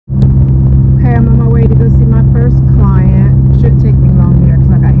to go see my first client. Shouldn't take me long here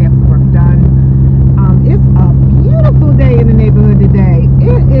because I got half the work done. It's a beautiful day in the neighborhood today.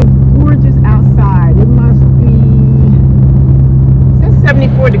 It is gorgeous outside. It must be, it says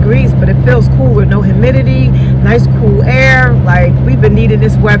 74 degrees, but it feels cool with no humidity, nice cool air. Like, we've been needing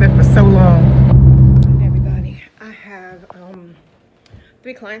this weather for so long. Hey everybody, I have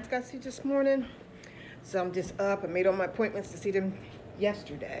 3 clients got to see this morning. So I'm just up. I made all my appointments to see them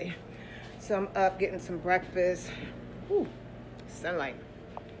yesterday. So I'm up getting some breakfast. Ooh, sunlight.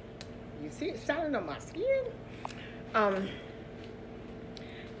 You see it shining on my skin?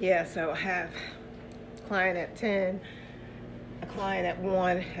 Yeah, so I have a client at 10, a client at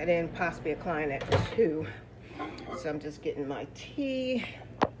 1, and then possibly a client at 2. So I'm just getting my tea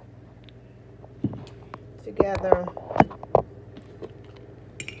together.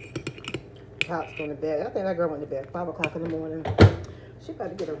 Pop's going to bed. I think that girl went to bed 5 o'clock in the morning. She about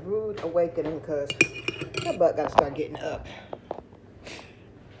to get a rude awakening because her butt got to start getting up.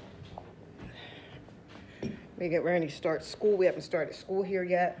 We get ready to start school. We haven't started school here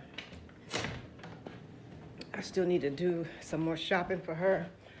yet. I still need to do some more shopping for her.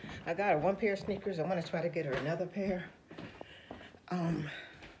 I got her 1 pair of sneakers. I want to try to get her another pair.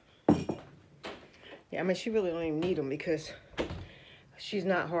 Yeah, I mean, she really don't even need them because she's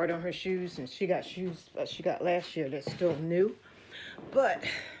not hard on her shoes, and she got shoes she got last year that's still new. But,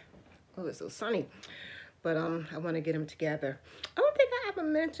 oh, it's so sunny. But I want to get them together. I don't think I ever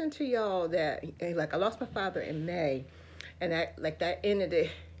mentioned to y'all that, like, I lost my father in May, and that ended it.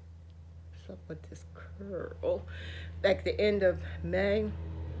 What's up with this curl? Like the end of May,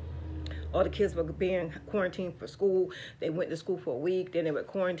 all the kids were being quarantined for school. They went to school for a week, then they would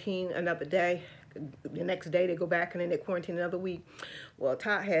quarantine another day. The next day they go back and then they quarantine another week. Well,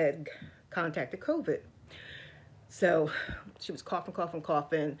 Todd had contacted COVID. So she was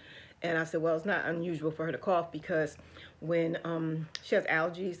coughing. And I said, well, it's not unusual for her to cough because when she has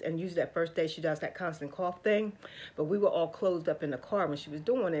allergies, and usually that first day she does that constant cough thing. But we were all closed up in the car when she was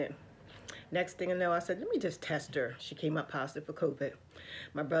doing it. Next thing I know, I said, let me just test her. She came up positive for COVID.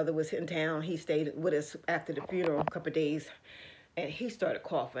 My brother was in town. He stayed with us after the funeral a couple of days. And he started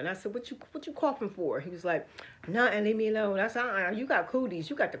coughing. I said, what you coughing for? He was like, nothing, leave me alone. I said, you got cooties.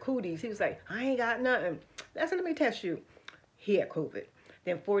 You got the cooties. He was like, I ain't got nothing. I said, let me test you. He had COVID.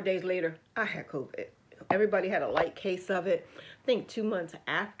 Then 4 days later, I had COVID. Everybody had a light case of it. I think 2 months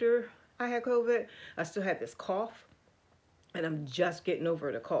after I had COVID, I still had this cough. And I'm just getting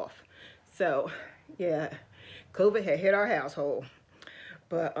over the cough. So, yeah, COVID had hit our household.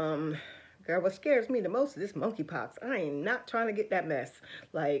 But, girl, what scares me the most is this monkeypox. I ain't not trying to get that mess.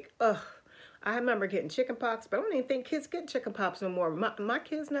 Like, I remember getting chickenpox, but I don't even think kids get chickenpox no more. My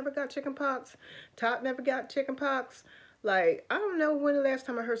kids never got chickenpox. Todd never got chickenpox. Like, I don't know when the last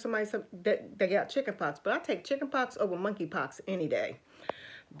time I heard somebody say that they got chickenpox, but I take chickenpox over monkeypox any day.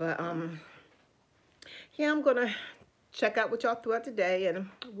 But, yeah, I'm going to check out with y'all throughout the day, and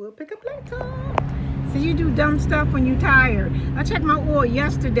we'll pick up later. So you do dumb stuff when you're tired. I checked my oil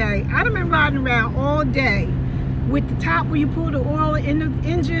yesterday. I've been riding around all day with the top where you pull the oil in the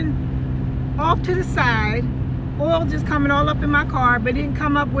engine off to the side. Oil just coming all up in my car, but it didn't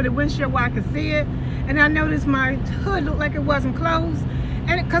come up with a windshield where I could see it. And I noticed my hood looked like it wasn't closed,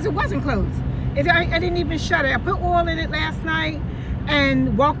 and because it wasn't closed. I didn't even shut it. I put oil in it last night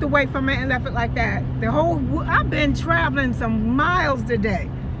and walked away from it and left it like that. I've been traveling some miles today.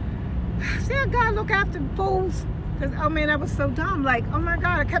 See, I gotta look after fools. Because, oh man, I was so dumb. Like, oh my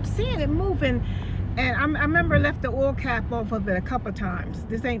God, I kept seeing it moving. And I remember I left the oil cap off of it a couple times.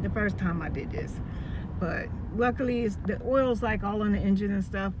 This ain't the first time I did this. But luckily, the oil's like all in the engine and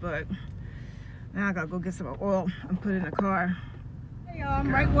stuff. But now I gotta go get some oil and put it in the car. Hey y'all,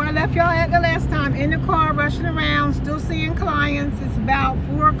 I'm right where I left y'all at the last time. In the car, rushing around, still seeing clients. It's about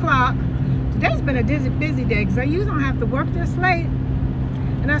 4 o'clock. Today's been a busy day because I usually don't have to work this late.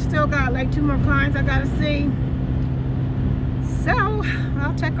 And I still got like 2 more clients I gotta see. So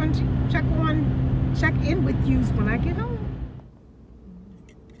I'll check in with you when I get home.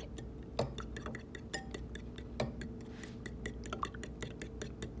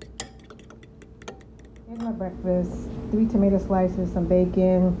 Here's my breakfast: 3 tomato slices, some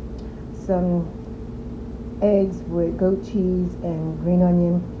bacon, some eggs with goat cheese and green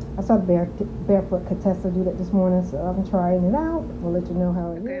onion. I saw Barefoot Contessa do that this morning, so I'm trying it out. We'll let you know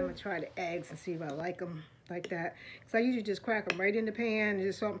how it is. Okay, I'm gonna try the eggs and see if I like them like that. Cause I usually just crack them right in the pan, and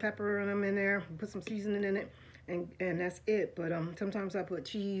just salt and pepper them in there, put some seasoning in it, and that's it. But sometimes I put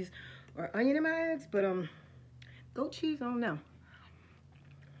cheese or onion in my eggs, but goat cheese, I don't know.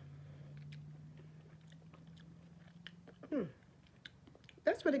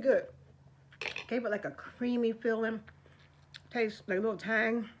 That's pretty good. Gave it like a creamy feeling. Tastes like a little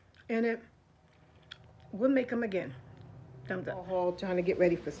tang in it. We'll make them again. Thumbs up. Haul, trying to get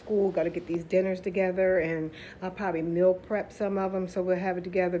ready for school. Got to get these dinners together, and I'll probably meal prep some of them so we'll have it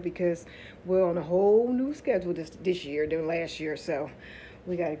together because we're on a whole new schedule this year than last year. So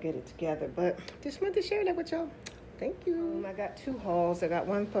we got to get it together. But just wanted to share that with y'all. Thank you. I got 2 hauls. I got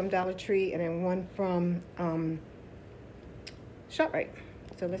one from Dollar Tree and then one from ShopRite.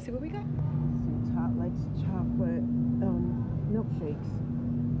 So let's see what we got. Some Tot likes chocolate milkshakes.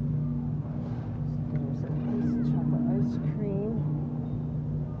 There's some chocolate ice cream.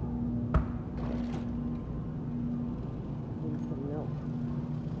 And some milk.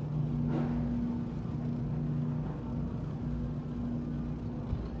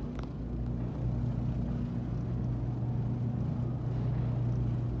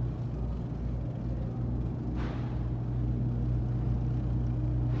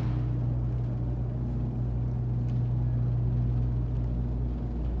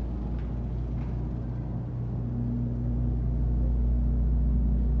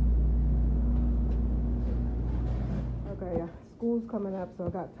 School's coming up, so I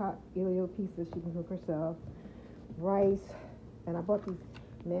got Tot Elio pieces she can cook herself. Rice, and I bought these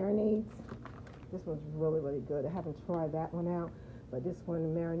marinades. This one's really, really good. I haven't tried that one out, but this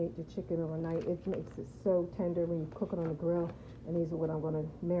one, marinate the chicken overnight. It makes it so tender when you cook it on the grill. And these are what I'm going to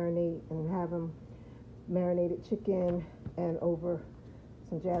marinate and have them marinated chicken and over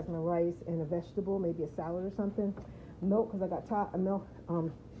some jasmine rice and a vegetable, maybe a salad or something. Milk, because I got Tot milk.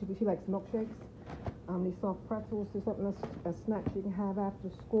 She likes milkshakes. These soft pretzels is something a snack you can have after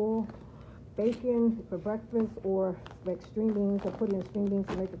school. Bacon for breakfast, or like string beans. I put in string beans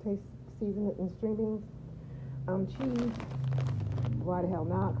to make the taste, season it in string beans. Cheese. Why the hell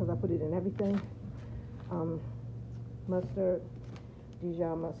not? Because I put it in everything. Mustard,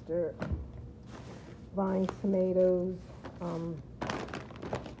 Dijon mustard, vine tomatoes,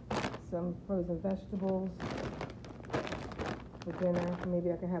 some frozen vegetables for dinner.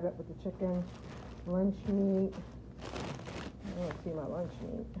 Maybe I can have that with the chicken. Lunch meat. I want to see my lunch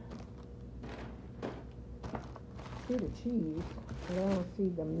meat. See the cheese, but I don't see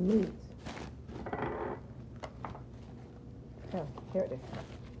the meat. Oh, here it is.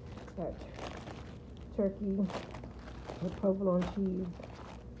 Got turkey with provolone cheese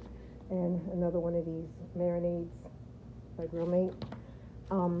and another one of these marinades by Grill Mate.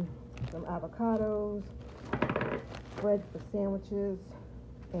 Some avocados, bread for sandwiches,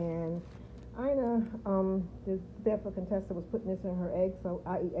 and Ina, the Bedford contestant, was putting this in her eggs, so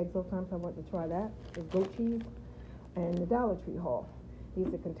I eat eggs all the time, so I wanted to try that. There's goat cheese and the Dollar Tree haul.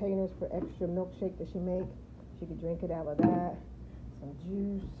 These are containers for extra milkshake that she make. She could drink it out of that. Some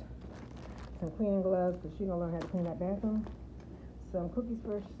juice, some cleaning gloves, because she's going to learn how to clean that bathroom. Some cookies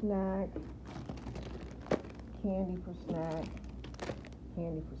for a snack, candy for snack,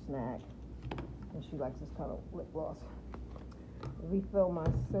 and she likes this color lip gloss. Refill my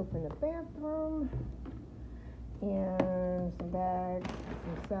soap in the bathroom, and some bags,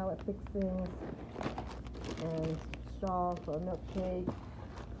 some salad fixings, and straw for a milkshake,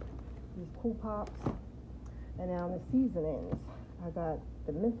 these Cool Pops, and now the seasonings. I got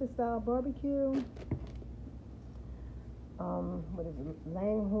the Memphis style barbecue, what is it,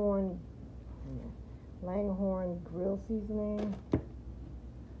 Langhorne grill seasoning,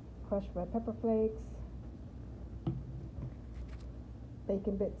 crushed red pepper flakes,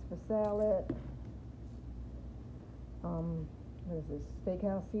 bacon bits for salad, what is this,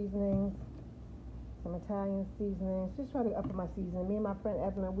 steakhouse seasonings, some Italian seasonings. Just try to up my seasoning. Me and my friend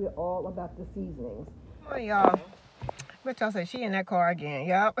Evelyn, we're all about the seasonings. Oh, y'all. What y'all say? She in that car again.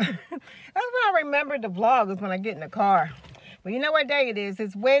 Yup. That's when I remember the vlog, is when I get in the car. Well, you know what day it is?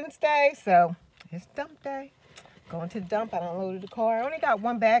 It's Wednesday, so it's dump day. Going to the dump. I unloaded the car. I only got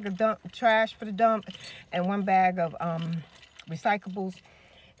one bag of trash for the dump and one bag of recyclables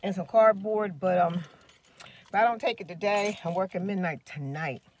and some cardboard, but if I don't take it today, I'm working midnight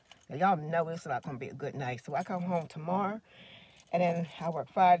tonight. Y'all know it's not gonna be a good night, so I come home tomorrow, and then I work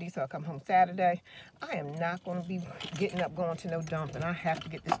Friday, so I come home Saturday. I am not gonna be getting up going to no dump, and I have to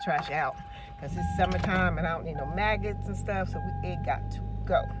get this trash out because it's summertime and I don't need no maggots and stuff, so it got to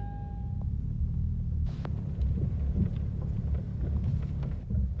go.